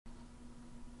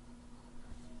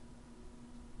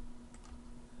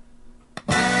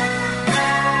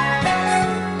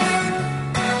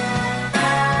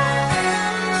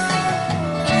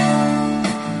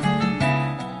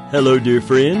Hello, dear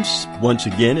friends. Once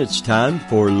again, it's time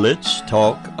for Let's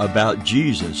Talk About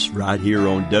Jesus right here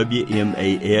on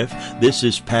WMAF. This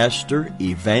is Pastor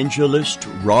Evangelist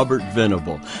Robert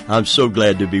Venable. I'm so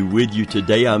glad to be with you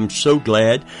today. I'm so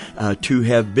glad to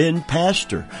have been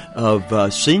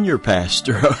senior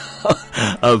pastor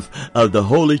of the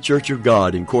Holy Church of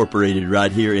God Incorporated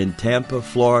right here in Tampa,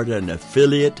 Florida, an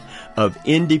affiliate of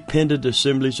Independent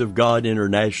Assemblies of God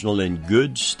International in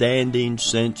good standing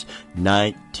since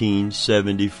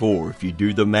 1974. If you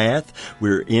do the math,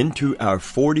 we're into our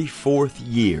 44th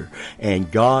year, and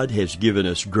God has given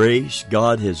us grace.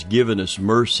 God has given us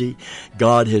mercy.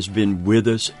 God has been with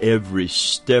us every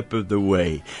step of the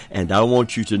way. And I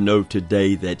want you to know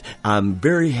today that I'm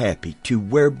very happy to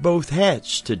wear both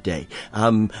hats today.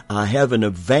 I have an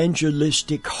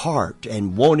evangelistic heart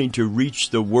and wanting to reach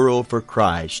the world for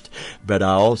Christ, but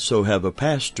I also have a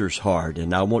pastor's heart,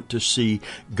 and I want to see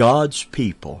God's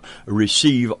people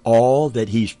receive all that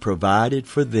He's provided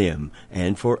for them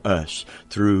and for us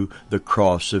through the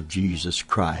cross of Jesus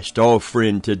Christ. Oh,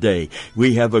 friend, today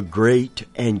we have a great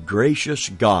and gracious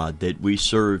God that we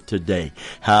serve today.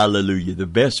 Hallelujah. The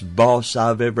best boss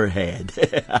I've ever had,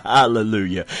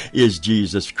 hallelujah, is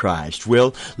Jesus Christ.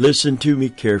 Well, listen to me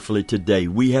carefully today.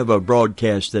 We have a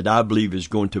broadcast that I believe is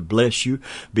going to bless you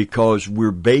because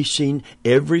we're basing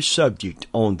every subject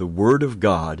on the Word of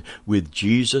God with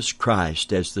Jesus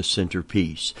Christ as the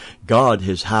centerpiece. God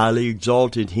has highly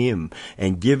exalted Him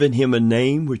and given Him a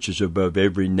name which is above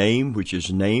every name, which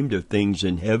is named of things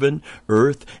in heaven,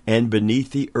 earth, and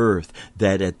beneath the earth,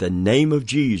 that at the name of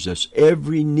Jesus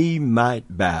every knee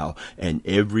might bow and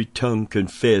every tongue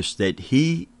confess that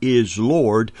He is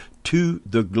Lord, to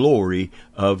the glory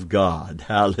of God.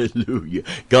 Hallelujah.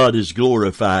 God is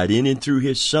glorified in and through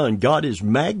His Son. God is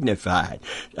magnified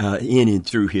in and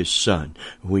through His Son.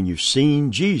 When you've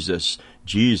seen Jesus,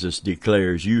 Jesus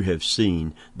declares, you have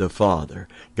seen the Father.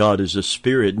 God is a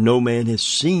spirit. No man has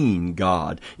seen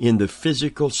God in the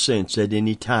physical sense at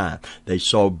any time. They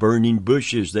saw burning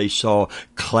bushes. They saw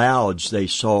clouds. They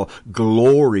saw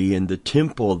glory in the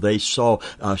temple. They saw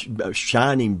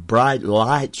shining bright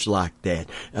lights like that.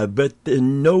 But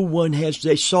no one has,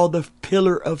 they saw the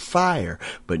pillar of fire,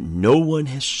 but no one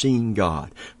has seen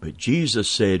God. But Jesus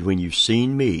said, when you've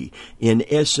seen me, in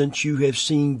essence, you have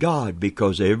seen God,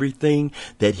 because everything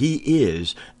that He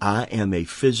is, I am a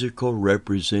physical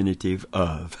representative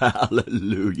of.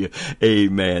 Hallelujah.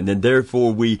 Amen. And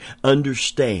therefore we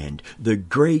understand the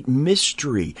great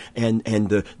mystery and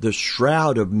the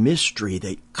shroud of mystery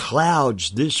that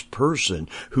clouds this person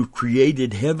who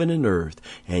created heaven and earth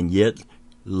and yet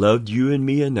loved you and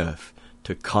me enough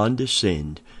to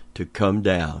condescend, to come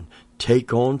down,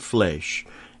 take on flesh,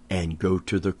 and go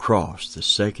to the cross, the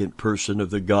second person of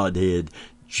the Godhead,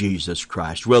 Jesus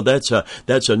Christ. Well, that's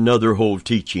another whole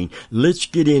teaching. Let's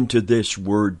get into this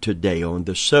word today on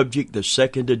the subject, the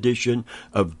second edition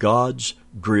of God's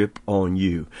grip on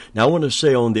you. Now, I want to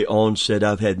say on the onset,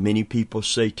 I've had many people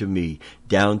say to me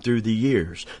down through the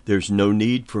years, there's no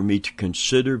need for me to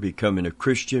consider becoming a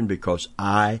Christian because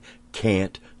I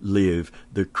can't live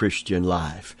the Christian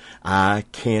life. I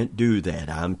can't do that.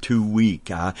 I'm too weak.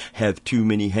 I have too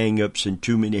many hang-ups and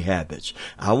too many habits.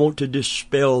 I want to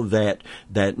dispel that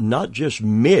not just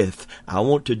myth, I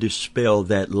want to dispel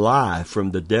that lie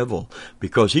from the devil,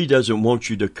 because he doesn't want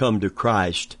you to come to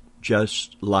Christ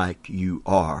just like you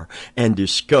are and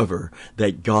discover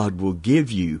that God will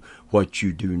give you what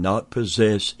you do not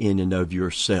possess in and of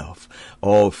yourself.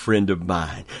 Oh, friend of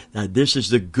mine. Now, this is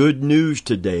the good news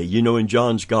today. You know, in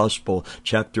John's Gospel,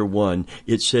 chapter 1,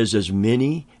 it says, as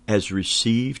many as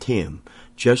received Him,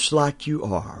 just like you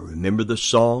are. Remember the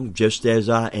song, just as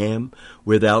I am,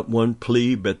 without one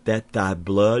plea, but that thy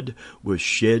blood was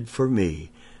shed for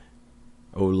me.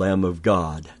 O Lamb of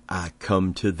God, I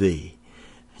come to thee,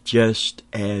 just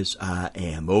as I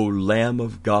am. O Lamb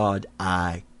of God,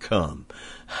 I come.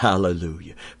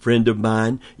 Hallelujah. Friend of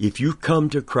mine, if you come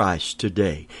to Christ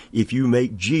today, if you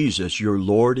make Jesus your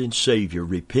Lord and Savior,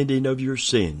 repenting of your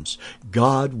sins,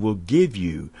 God will give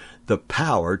you the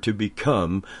power to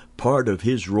become part of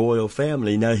His royal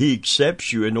family. Now, He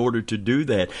accepts you in order to do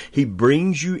that. He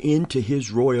brings you into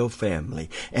His royal family,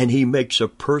 and He makes a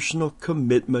personal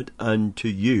commitment unto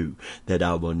you that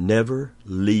I will never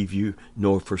leave you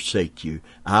nor forsake you.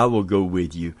 I will go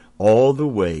with you all the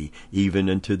way, even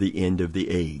unto the end of the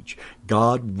age.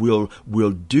 God will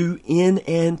do in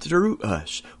and through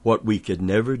us what we could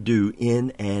never do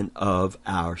in and of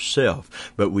ourselves.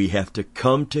 But we have to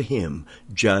come to Him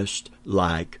just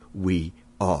like we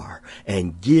are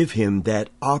and give him that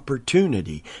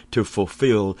opportunity to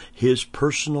fulfill his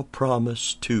personal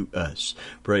promise to us.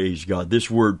 Praise God.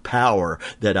 This word power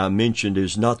that I mentioned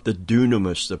is not the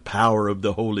dunamis, the power of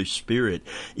the Holy Spirit.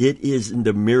 It is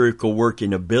the miracle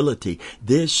working ability.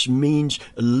 This means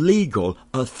legal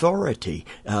authority,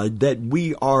 that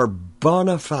we are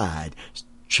bona fide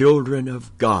children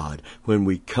of God when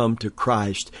we come to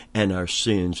Christ and our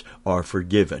sins are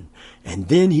forgiven. And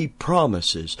then he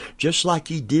promises, just like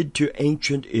he did to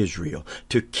ancient Israel,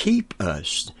 to keep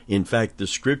us. In fact, the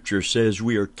scripture says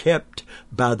we are kept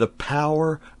by the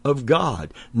power of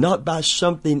God, not by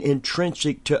something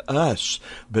intrinsic to us,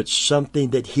 but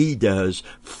something that he does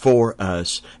for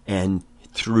us and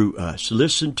through us.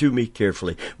 Listen to me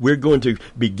carefully. We're going to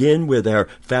begin with our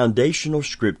foundational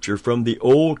scripture from the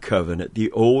Old Covenant, the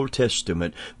Old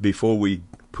Testament, before we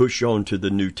push on to the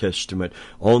New Testament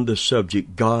on the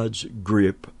subject, God's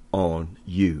grip on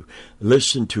you.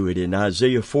 Listen to it in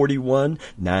Isaiah 41,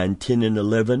 9, 10, and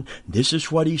 11. This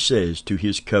is what he says to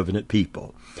his covenant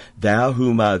people. Thou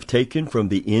whom I have taken from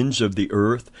the ends of the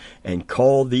earth, and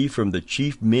called thee from the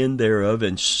chief men thereof,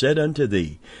 and said unto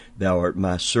thee, Thou art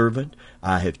my servant,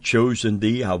 I have chosen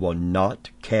thee, I will not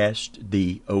cast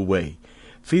thee away.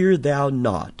 Fear thou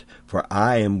not, for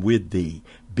I am with thee.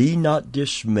 Be not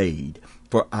dismayed,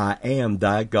 for I am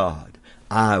thy God.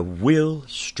 I will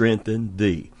strengthen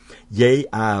thee. Yea,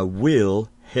 I will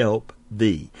help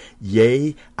thee.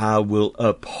 Yea, I will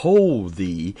uphold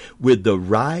thee with the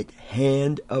right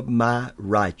hand of my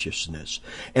righteousness.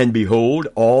 And behold,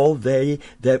 all they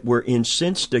that were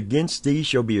incensed against thee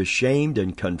shall be ashamed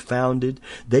and confounded.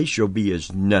 They shall be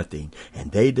as nothing,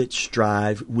 and they that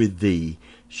strive with thee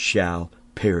shall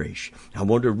perish. I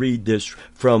want to read this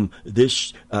from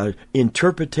this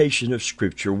interpretation of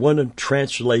Scripture. One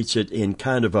translates it in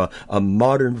kind of a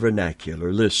modern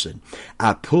vernacular. Listen,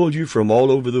 I pulled you from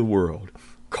all over the world,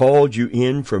 called you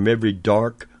in from every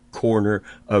dark corner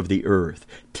of the earth,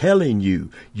 telling you,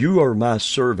 you are my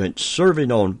servant,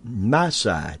 serving on my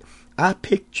side. I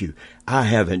picked you. I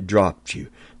haven't dropped you.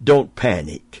 Don't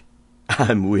panic.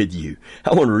 I'm with you.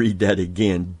 I want to read that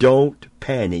again. Don't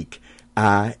panic.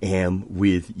 I am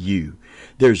with you.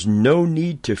 There's no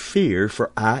need to fear, for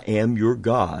I am your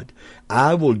God.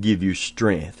 I will give you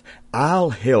strength.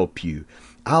 I'll help you.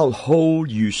 I'll hold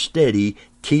you steady.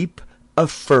 Keep a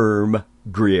firm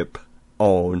grip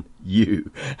on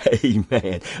you.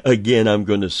 Amen. Again, I'm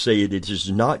going to say it. It is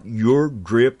not your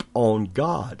grip on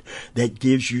God that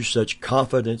gives you such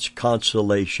confidence,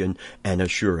 consolation, and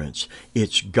assurance.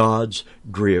 It's God's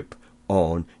grip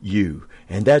on you.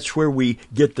 And that's where we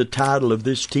get the title of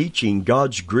this teaching,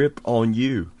 God's Grip on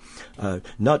You.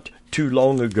 Not too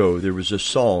long ago, there was a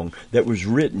song that was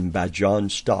written by John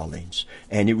Stallings,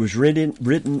 and it was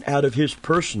written out of his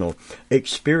personal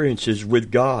experiences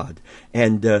with God,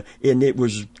 and it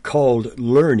was called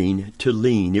Learning to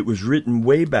Lean. It was written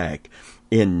way back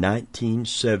in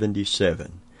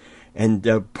 1977.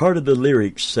 And part of the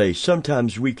lyrics say,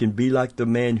 sometimes we can be like the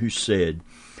man who said,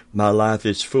 my life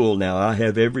is full now, I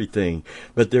have everything,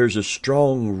 but there's a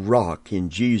strong rock in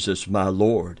Jesus my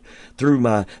Lord. Through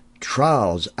my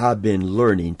trials I've been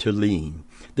learning to lean.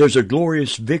 There's a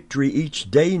glorious victory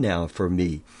each day now for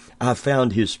me. I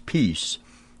found his peace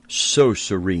so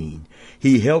serene.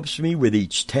 He helps me with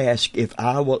each task if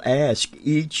I will ask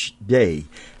each day.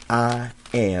 I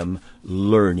am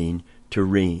learning to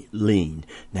lean.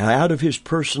 Now, out of his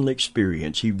personal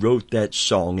experience, he wrote that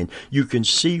song, and you can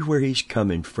see where he's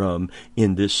coming from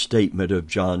in this statement of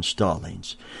John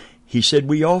Stallings. He said,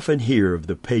 we often hear of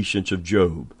the patience of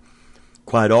Job.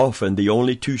 Quite often, the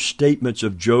only two statements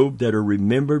of Job that are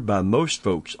remembered by most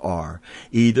folks are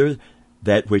either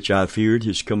that which I feared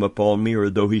has come upon me, or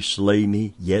though he slay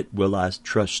me, yet will I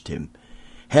trust him.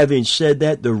 Having said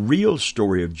that, the real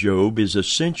story of Job is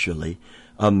essentially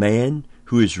a man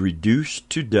who is reduced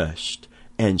to dust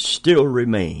and still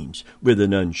remains with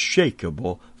an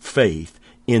unshakable faith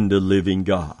in the living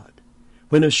God.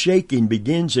 When a shaking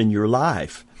begins in your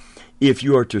life, if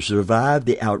you are to survive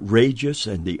the outrageous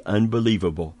and the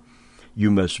unbelievable,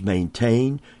 you must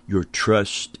maintain your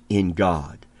trust in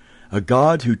God. A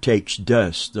God who takes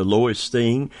dust, the lowest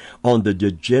thing on the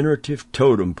degenerative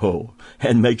totem pole,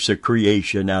 and makes a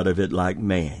creation out of it like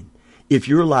man. If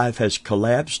your life has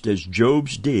collapsed as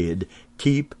Job's did,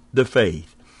 keep the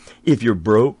faith. If you're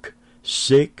broke,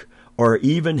 sick, or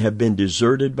even have been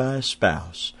deserted by a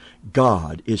spouse,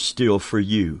 God is still for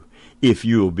you if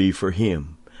you'll be for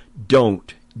him.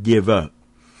 Don't give up.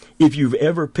 If you've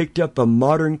ever picked up a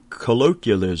modern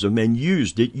colloquialism and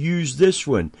used it, use this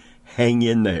one. Hang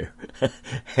in there.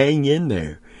 Hang in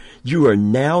there. You are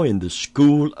now in the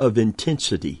school of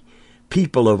intensity.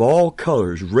 People of all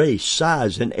colors, race,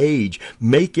 size, and age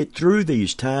make it through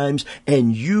these times,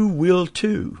 and you will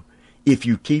too if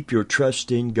you keep your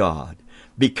trust in God.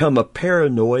 Become a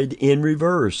paranoid in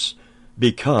reverse.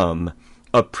 Become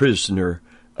a prisoner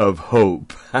of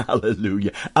hope.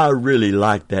 Hallelujah. I really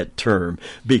like that term.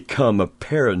 Become a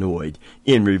paranoid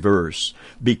in reverse.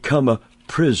 Become a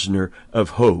prisoner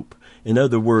of hope. In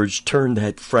other words, turn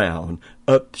that frown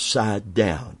upside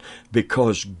down,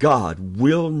 because God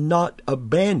will not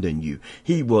abandon you.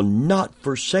 He will not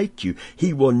forsake you.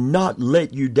 He will not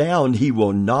let you down. He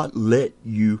will not let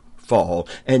you fall.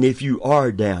 And if you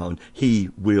are down, He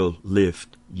will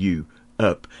lift you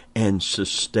up and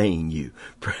sustain you.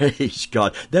 Praise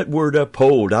God. That word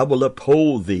uphold, I will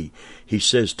uphold thee, He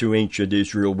says to ancient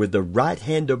Israel, with the right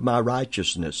hand of my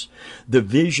righteousness. The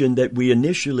vision that we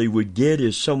initially would get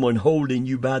is someone holding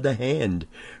you by the hand.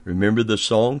 Remember the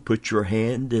song, put your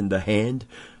hand in the hand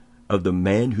of the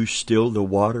man who stilled the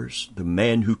waters, the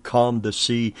man who calmed the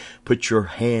sea. Put your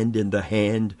hand in the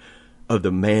hand of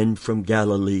the man from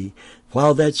Galilee.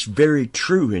 While that's very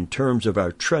true in terms of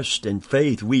our trust and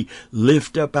faith, we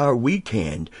lift up our weak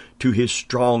hand to His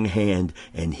strong hand,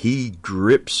 and He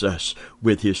grips us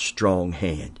with His strong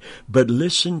hand. But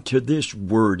listen to this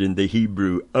word in the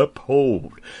Hebrew,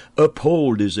 uphold.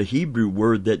 Uphold is a Hebrew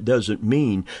word that doesn't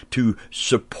mean to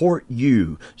support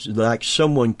you, like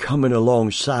someone coming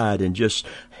alongside and just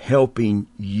helping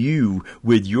you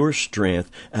with your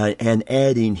strength and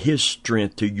adding His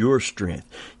strength to your strength.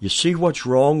 You see what's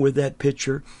wrong with that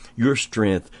picture? Your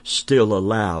strength still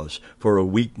allows for a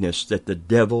weakness that the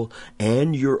devil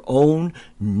and your own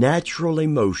natural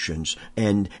emotions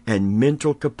and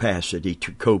mental capacity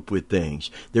to cope with things.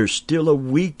 There's still a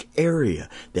weak area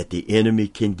that the enemy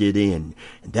can get in.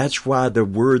 And that's why the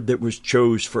word that was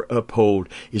chose for uphold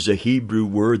is a Hebrew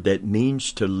word that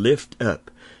means to lift up,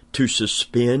 to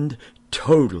suspend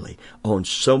totally on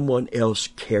someone else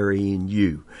carrying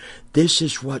you. This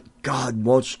is what God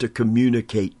wants to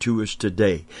communicate to us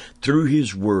today through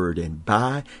His Word and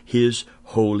by His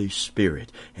Holy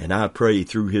Spirit. And I pray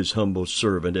through His humble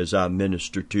servant as I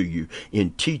minister to you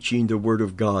in teaching the Word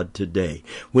of God today.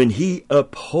 When He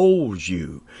upholds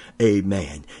you,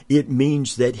 amen, it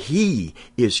means that He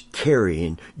is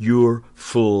carrying your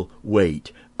full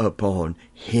weight upon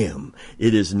Him.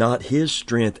 It is not His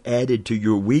strength added to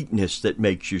your weakness that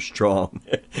makes you strong.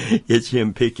 It's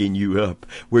Him picking you up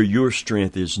where your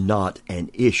strength is not an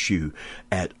issue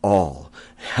at all.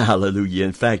 Hallelujah.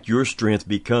 In fact, your strength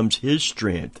becomes His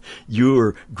strength.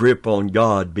 Your grip on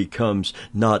God becomes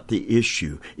not the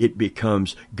issue. It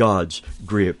becomes God's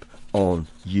grip on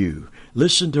you.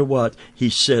 Listen to what He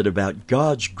said about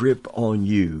God's grip on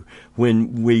you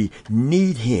when we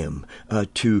need Him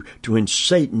when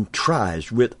Satan tries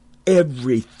with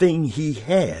everything he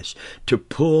has to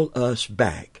pull us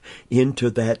back into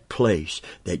that place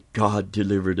that God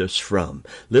delivered us from.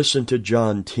 Listen to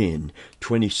John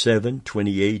 10:27,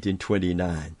 28, and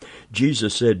 29.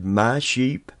 Jesus said, "My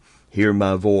sheep hear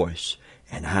my voice,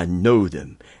 and I know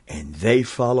them, and they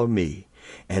follow me.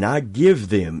 And I give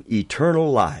them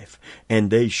eternal life, and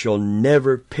they shall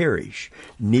never perish,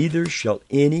 neither shall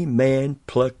any man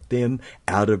pluck them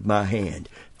out of my hand."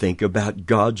 Think about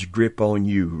God's grip on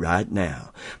you right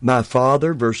now. My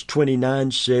Father, verse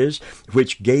 29 says,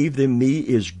 "which gave them me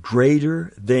is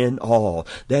greater than all."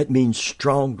 That means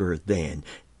stronger than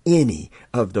any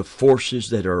of the forces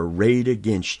that are arrayed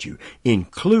against you,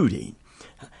 including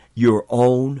your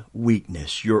own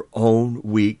weakness, your own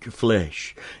weak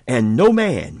flesh. And no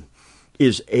man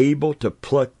is able to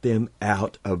pluck them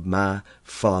out of my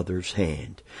Father's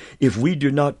hand. If we do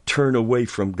not turn away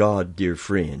from God, dear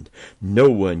friend, no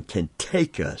one can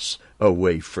take us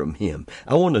away from Him.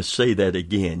 I want to say that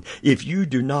again. If you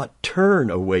do not turn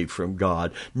away from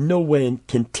God, no one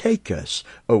can take us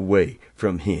away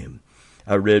from Him.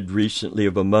 I read recently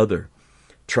of a mother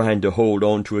trying to hold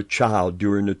on to a child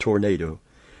during a tornado,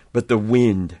 but the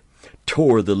wind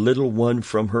tore the little one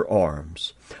from her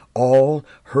arms. All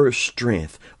her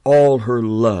strength, all her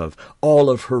love, all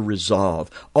of her resolve,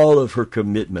 all of her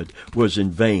commitment was in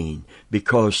vain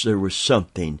because there was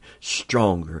something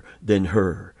stronger than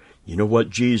her. You know what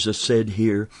Jesus said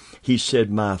here? He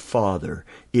said, "My Father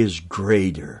is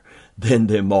greater than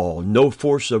them all." No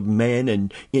force of man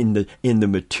in the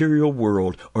material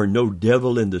world, or no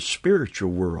devil in the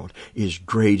spiritual world, is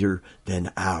greater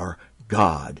than our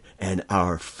God and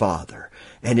our Father.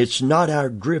 And it's not our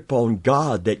grip on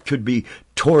God that could be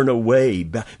torn away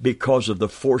because of the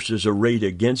forces arrayed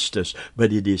against us,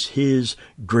 but it is His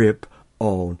grip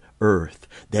on earth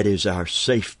that is our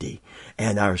safety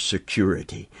and our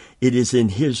security. It is in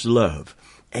His love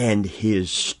and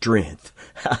His strength.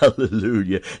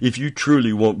 Hallelujah. If you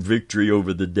truly want victory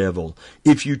over the devil,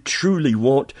 if you truly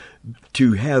want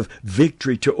to have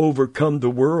victory to overcome the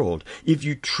world, if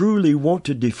you truly want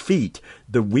to defeat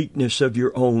the weakness of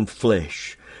your own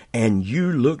flesh, and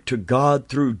you look to God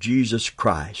through Jesus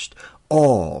Christ,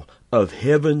 all of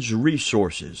heaven's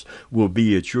resources will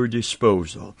be at your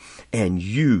disposal, and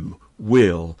you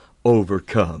will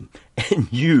overcome, and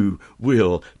you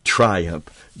will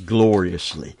triumph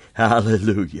gloriously.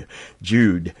 Hallelujah.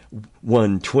 Jude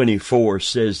 1:24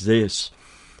 says this,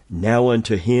 "Now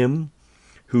unto Him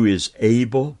who is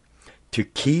able to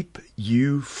keep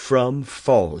you from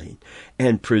falling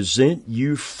and present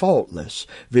you faultless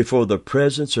before the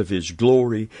presence of His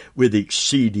glory with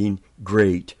exceeding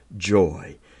great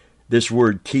joy." This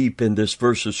word keep in this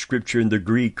verse of Scripture in the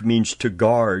Greek means to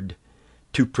guard,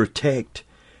 to protect,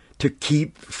 to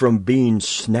keep from being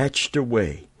snatched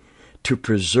away, to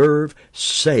preserve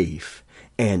safe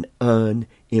and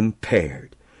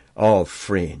unimpaired. Oh,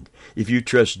 friend, if you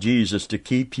trust Jesus to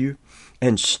keep you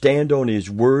and stand on His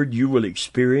word, you will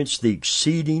experience the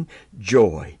exceeding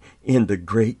joy in the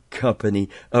great company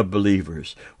of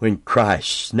believers when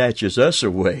Christ snatches us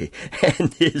away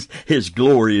and His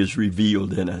glory is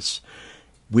revealed in us.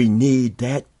 We need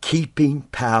that keeping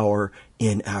power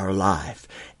in our life,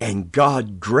 and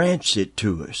God grants it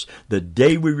to us the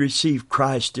day we receive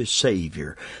Christ as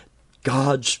Savior.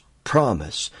 God's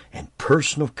promise and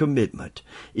personal commitment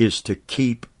is to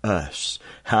keep us,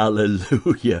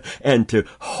 hallelujah, and to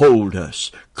hold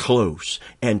us close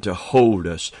and to hold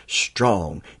us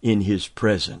strong in His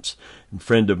presence. And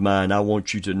friend of mine, I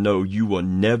want you to know you will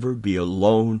never be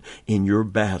alone in your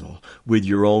battle with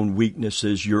your own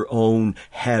weaknesses, your own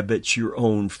habits, your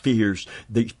own fears.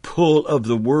 The pull of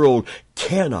the world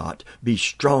cannot be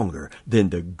stronger than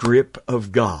the grip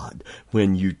of God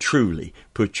when you truly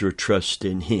put your trust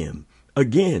in Him.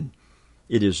 Again,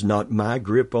 it is not my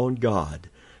grip on God,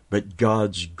 but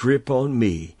God's grip on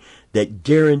me that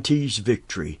guarantees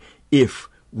victory if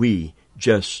we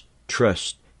just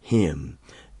trust Him.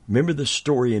 Remember the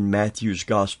story in Matthew's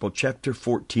Gospel, chapter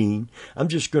 14? I'm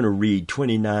just going to read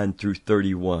 29 through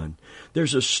 31.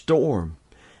 There's a storm,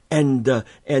 and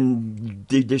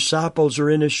the disciples are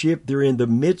in a ship. They're in the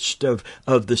midst of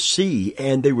the sea,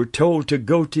 and they were told to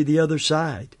go to the other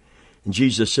side. And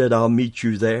Jesus said, "I'll meet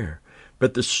you there."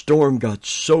 But the storm got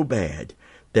so bad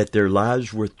that their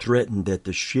lives were threatened, that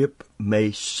the ship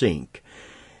may sink.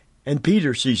 And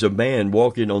Peter sees a man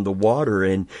walking on the water,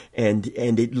 and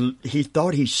he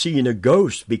thought he's seeing a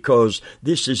ghost because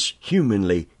this is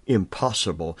humanly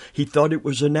impossible. He thought it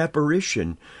was an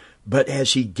apparition. But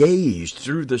as he gazed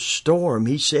through the storm,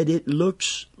 he said, "It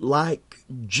looks like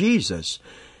Jesus."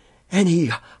 And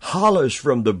he hollers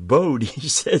from the boat. He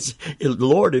says,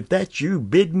 "Lord, if that's you,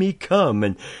 bid me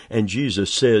come." And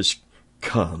Jesus says,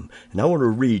 "Come." And I want to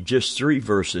read just 3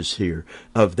 verses here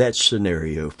of that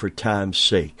scenario for time's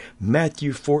sake.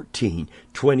 Matthew 14,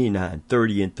 29,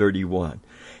 30, and 31.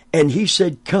 "And he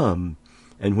said, Come.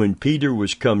 And when Peter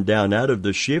was come down out of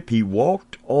the ship, he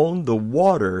walked on the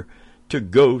water to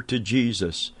go to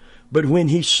Jesus. But when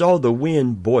he saw the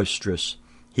wind boisterous,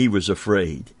 he was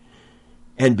afraid.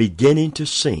 And beginning to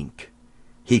sink,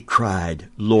 he cried,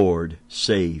 Lord,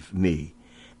 save me.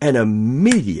 And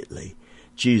immediately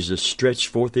Jesus stretched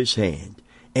forth his hand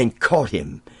and caught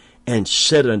him and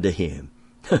said unto him,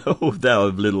 O thou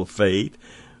of little faith,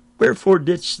 wherefore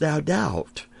didst thou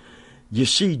doubt? You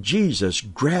see, Jesus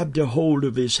grabbed a hold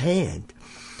of his hand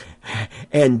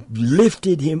and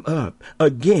lifted him up.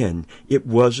 Again, it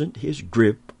wasn't his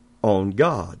grip on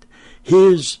God.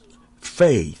 His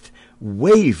faith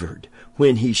wavered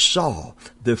when he saw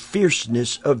the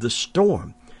fierceness of the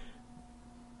storm.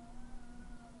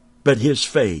 But his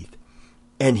faith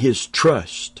and his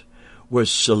trust was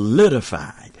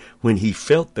solidified when he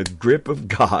felt the grip of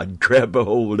God grab a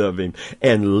hold of him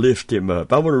and lift him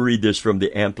up. I want to read this from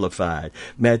the Amplified.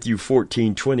 Matthew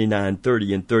 14, 29,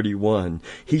 30, and 31.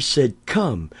 He said,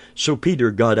 Come. So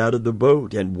Peter got out of the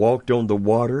boat and walked on the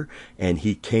water, and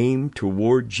he came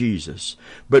toward Jesus.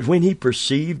 But when he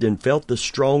perceived and felt the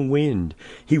strong wind,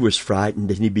 he was frightened,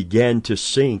 and he began to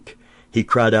sink. He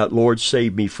cried out, Lord,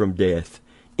 save me from death.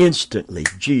 Instantly,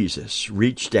 Jesus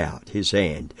reached out his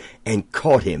hand and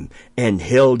caught him and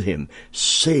held him,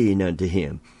 saying unto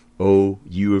him, O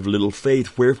you of little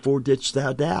faith, wherefore didst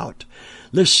thou doubt?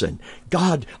 Listen,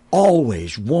 God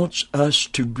always wants us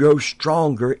to grow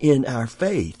stronger in our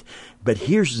faith. But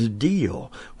here's the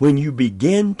deal. When you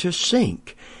begin to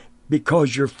sink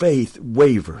because your faith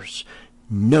wavers,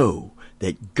 know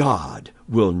that God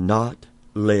will not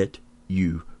let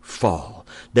you fall,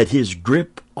 that his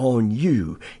grip on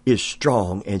you is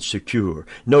strong and secure.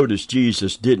 Notice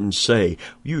Jesus didn't say,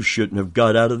 you shouldn't have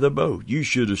got out of the boat. You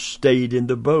should have stayed in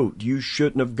the boat. You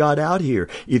shouldn't have got out here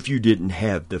if you didn't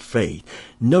have the faith.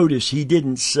 Notice he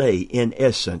didn't say, in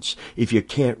essence, if you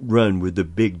can't run with the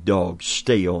big dog,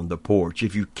 stay on the porch.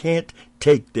 If you can't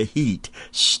take the heat,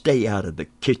 stay out of the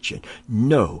kitchen.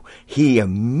 No, he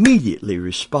immediately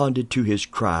responded to his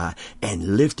cry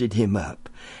and lifted him up.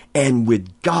 And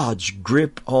with God's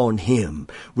grip on him,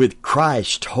 with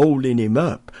Christ holding him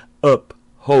up,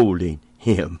 upholding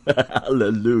him.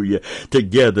 Hallelujah.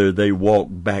 Together they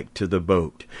walked back to the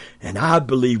boat. And I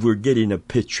believe we're getting a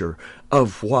picture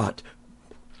of what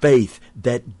faith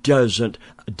that doesn't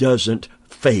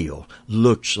fail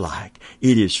looks like.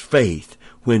 It is faith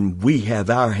when we have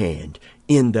our hand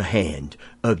in the hand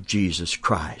of Jesus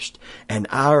Christ. And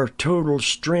our total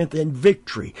strength and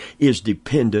victory is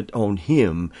dependent on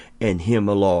him and him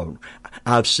alone.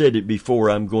 I've said it before.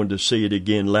 I'm going to say it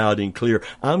again loud and clear.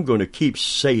 I'm going to keep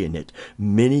saying it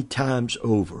many times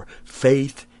over.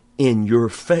 Faith in your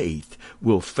faith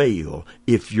will fail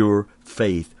if your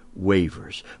faith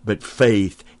wavers. But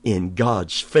faith in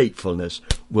God's faithfulness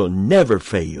will never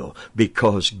fail,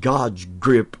 because God's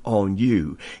grip on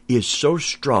you is so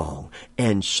strong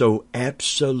and so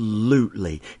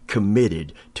absolutely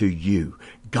committed to you.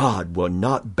 God will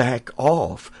not back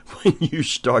off when you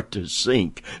start to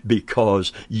sink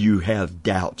because you have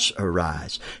doubts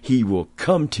arise. He will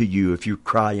come to you if you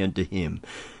cry unto him.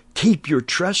 Keep your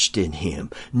trust in him.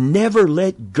 Never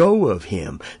let go of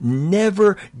him.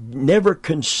 Never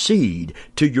concede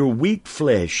to your weak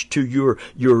flesh, to your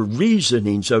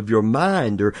reasonings of your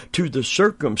mind, or to the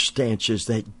circumstances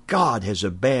that God has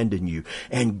abandoned you,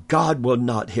 and God will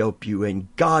not help you,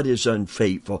 and God is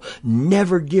unfaithful.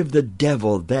 Never give the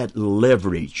devil that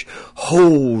leverage.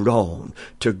 Hold on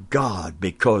to God,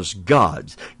 because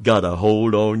God's got a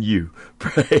hold on you.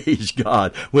 Praise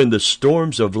God. When the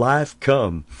storms of life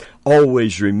come,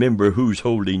 always remember who's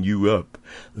holding you up.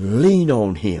 Lean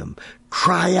on him.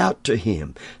 Cry out to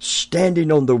him.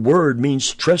 Standing on the word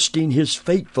means trusting his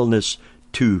faithfulness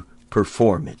to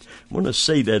perform it. I want to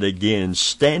say that again.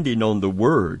 Standing on the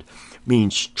word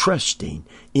means trusting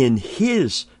in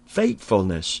his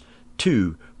faithfulness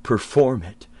to perform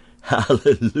it.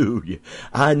 Hallelujah.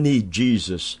 I need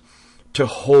Jesus to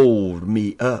hold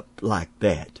me up like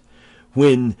that.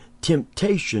 When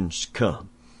temptations come,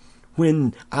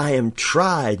 when I am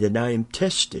tried and I am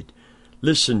tested.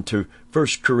 Listen to 1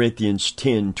 Corinthians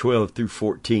 10:12 through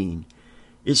 14.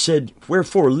 It said,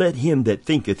 wherefore let him that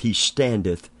thinketh he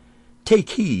standeth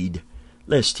take heed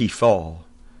lest he fall.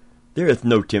 There hath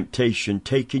no temptation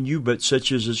taken you but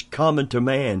such as is common to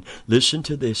man. Listen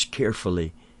to this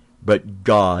carefully. But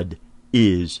God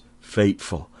is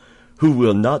faithful, who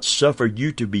will not suffer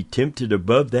you to be tempted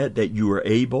above that you are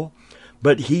able,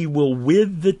 but he will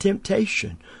with the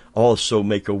temptation also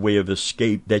make a way of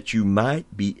escape, that you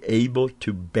might be able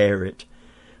to bear it.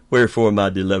 Wherefore, my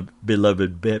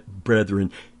beloved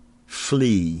brethren,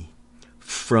 flee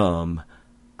from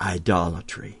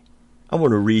idolatry. I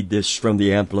want to read this from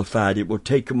the Amplified. It will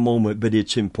take a moment, but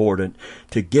it's important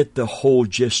to get the whole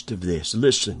gist of this.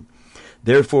 Listen.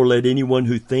 Therefore let anyone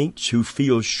who thinks, who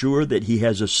feels sure that he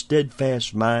has a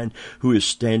steadfast mind, who is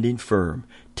standing firm,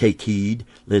 take heed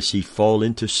lest he fall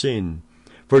into sin.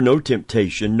 For no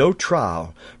temptation, no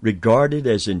trial, regarded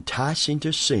as enticing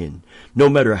to sin, no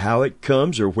matter how it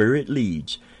comes or where it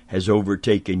leads, has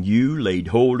overtaken you, laid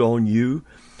hold on you,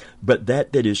 but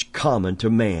that is common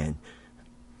to man.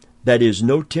 That is,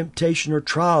 no temptation or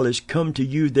trial has come to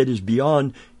you that is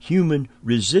beyond human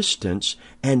resistance,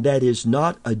 and that is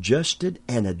not adjusted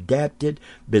and adapted,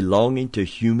 belonging to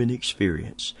human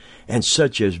experience, and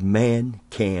such as man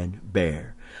can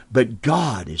bear. But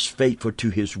God is faithful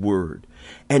to his word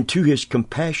and to his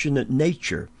compassionate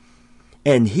nature,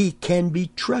 and he can be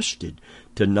trusted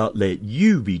to not let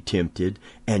you be tempted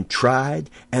and tried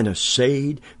and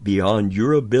assayed beyond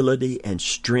your ability and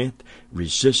strength,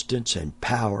 resistance, and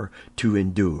power to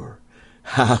endure.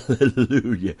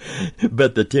 Hallelujah.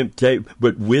 But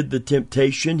with the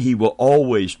temptation, he will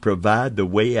always provide the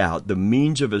way out, the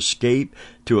means of escape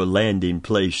to a landing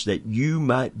place, that you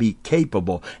might be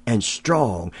capable and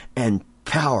strong and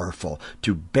powerful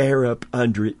to bear up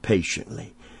under it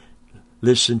patiently.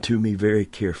 Listen to me very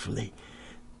carefully.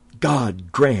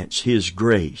 God grants his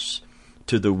grace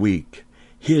to the weak,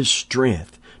 his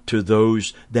strength to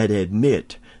those that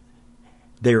admit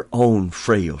their own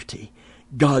frailty.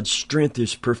 God's strength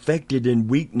is perfected in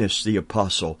weakness, the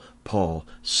Apostle Paul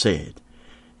said.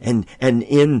 And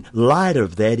in light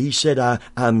of that, he said,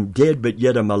 I'm dead, but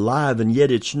yet I'm alive, and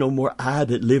yet it's no more I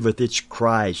that liveth, it's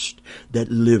Christ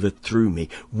that liveth through me.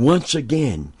 Once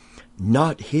again,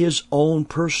 not his own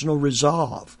personal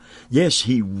resolve. Yes,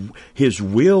 his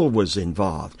will was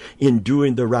involved in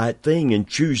doing the right thing and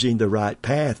choosing the right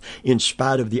path in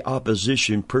spite of the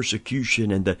opposition,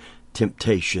 persecution, and the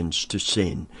temptations to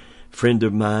sin. Friend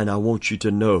of mine, I want you to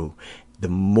know, the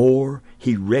more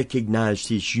he recognized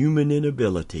his human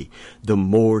inability, the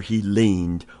more he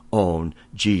leaned on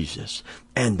Jesus.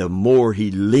 And the more he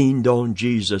leaned on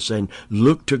Jesus and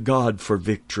looked to God for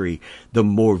victory, the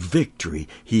more victory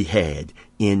he had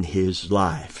in his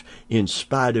life, in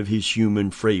spite of his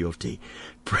human frailty.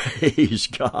 Praise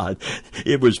God.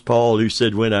 It was Paul who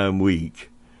said, when I'm weak.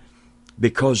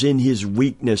 Because in his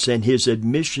weakness and his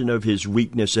admission of his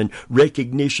weakness and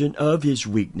recognition of his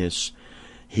weakness,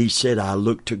 he said, I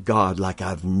look to God like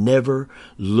I've never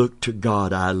looked to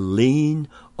God. I lean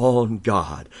on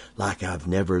God like I've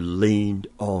never leaned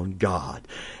on God.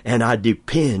 And I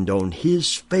depend on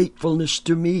his faithfulness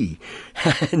to me.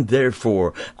 And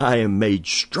therefore, I am made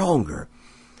stronger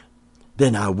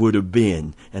than I would have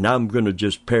been. And I'm going to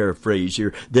just paraphrase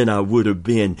here, than I would have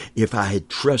been if I had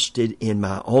trusted in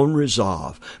my own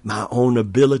resolve, my own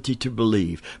ability to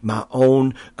believe, my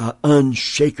own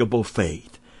unshakable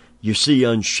faith. You see,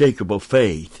 unshakable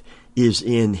faith is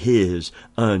in his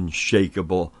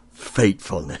unshakable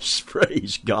faithfulness.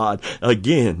 Praise God.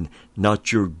 Again,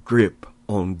 not your grip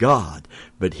on God,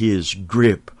 but his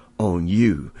grip on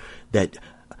you that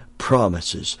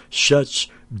promises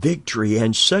such victory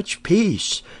and such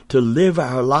peace to live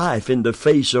our life in the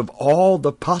face of all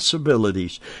the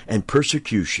possibilities and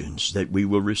persecutions that we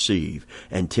will receive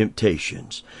and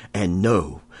temptations, and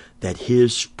know that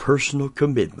his personal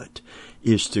commitment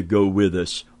is to go with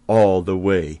us all the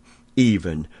way,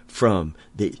 even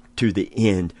to the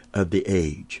end of the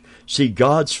age. See,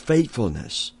 God's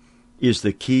faithfulness is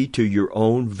the key to your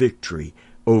own victory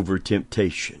over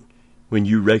temptation. When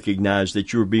you recognize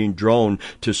that you're being drawn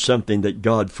to something that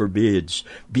God forbids,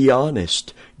 be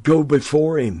honest, go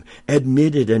before him,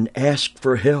 admit it, and ask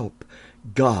for help.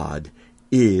 God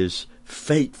is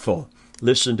faithful.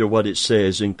 Listen to what it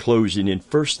says in closing in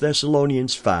 1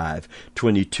 Thessalonians 5,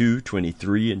 22,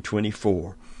 23, and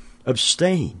 24.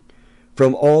 Abstain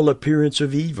from all appearance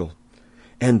of evil,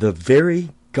 and the very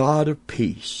God of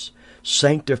peace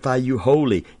sanctify you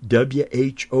wholly,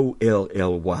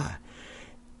 W-H-O-L-L-Y.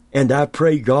 And I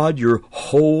pray, God, your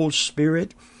whole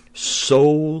spirit,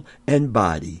 soul, and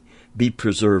body be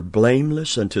preserved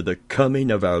blameless unto the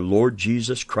coming of our Lord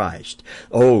Jesus Christ.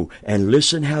 Oh, and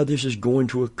listen how this is going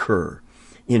to occur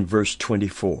in verse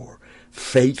 24.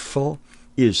 Faithful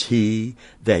is he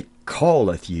that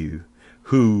calleth you,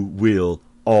 who will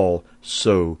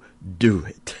also do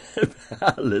it.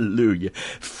 Hallelujah.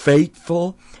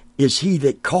 Faithful is he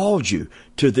that called you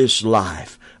to this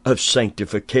life of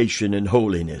sanctification and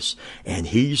holiness. And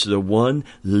he's the one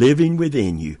living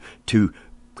within you to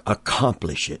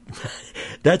accomplish it.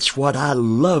 That's what I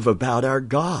love about our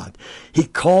God. He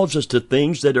calls us to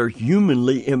things that are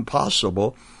humanly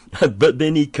impossible, but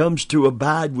then he comes to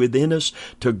abide within us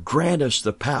to grant us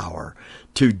the power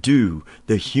to do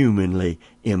the humanly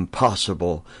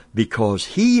impossible, because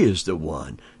he is the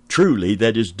one truly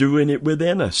that is doing it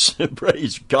within us.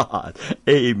 Praise God.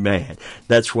 Amen.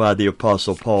 That's why the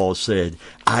Apostle Paul said,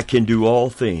 I can do all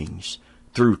things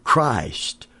through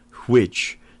Christ,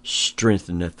 which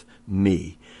strengtheneth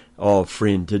me. Oh,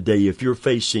 friend, today, if you're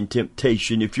facing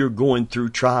temptation, if you're going through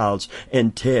trials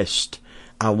and tests,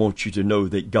 I want you to know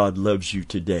that God loves you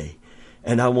today.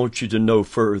 And I want you to know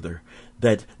further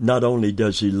that not only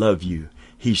does he love you,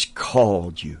 he's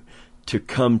called you to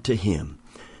come to him,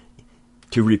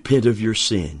 to repent of your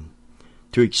sin,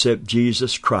 to accept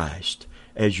Jesus Christ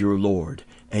as your Lord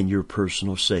and your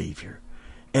personal Savior.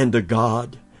 And the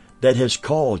God that has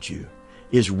called you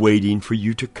is waiting for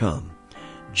you to come,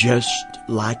 just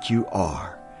like you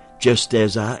are, just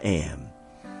as I am,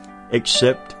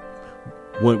 except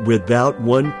without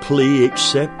one plea,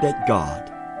 except that God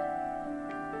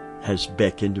has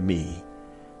beckoned me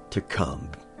to come.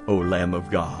 O Lamb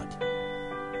of God,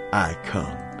 I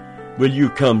come. Will you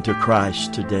come to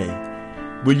Christ today?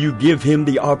 Will you give him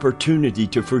the opportunity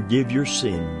to forgive your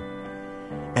sin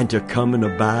and to come and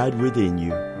abide within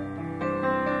you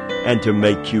and to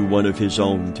make you one of his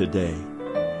own today?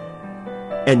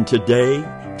 And today,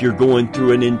 if you're going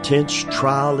through an intense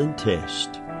trial and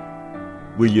test,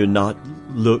 will you not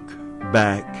look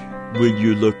back? Will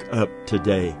you look up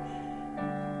today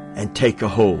and take a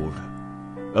hold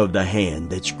of the hand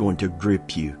that's going to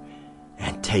grip you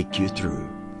and take you through?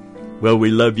 Well,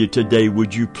 we love you today.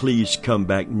 Would you please come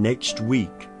back next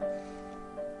week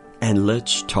and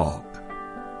let's talk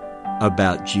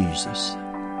about Jesus.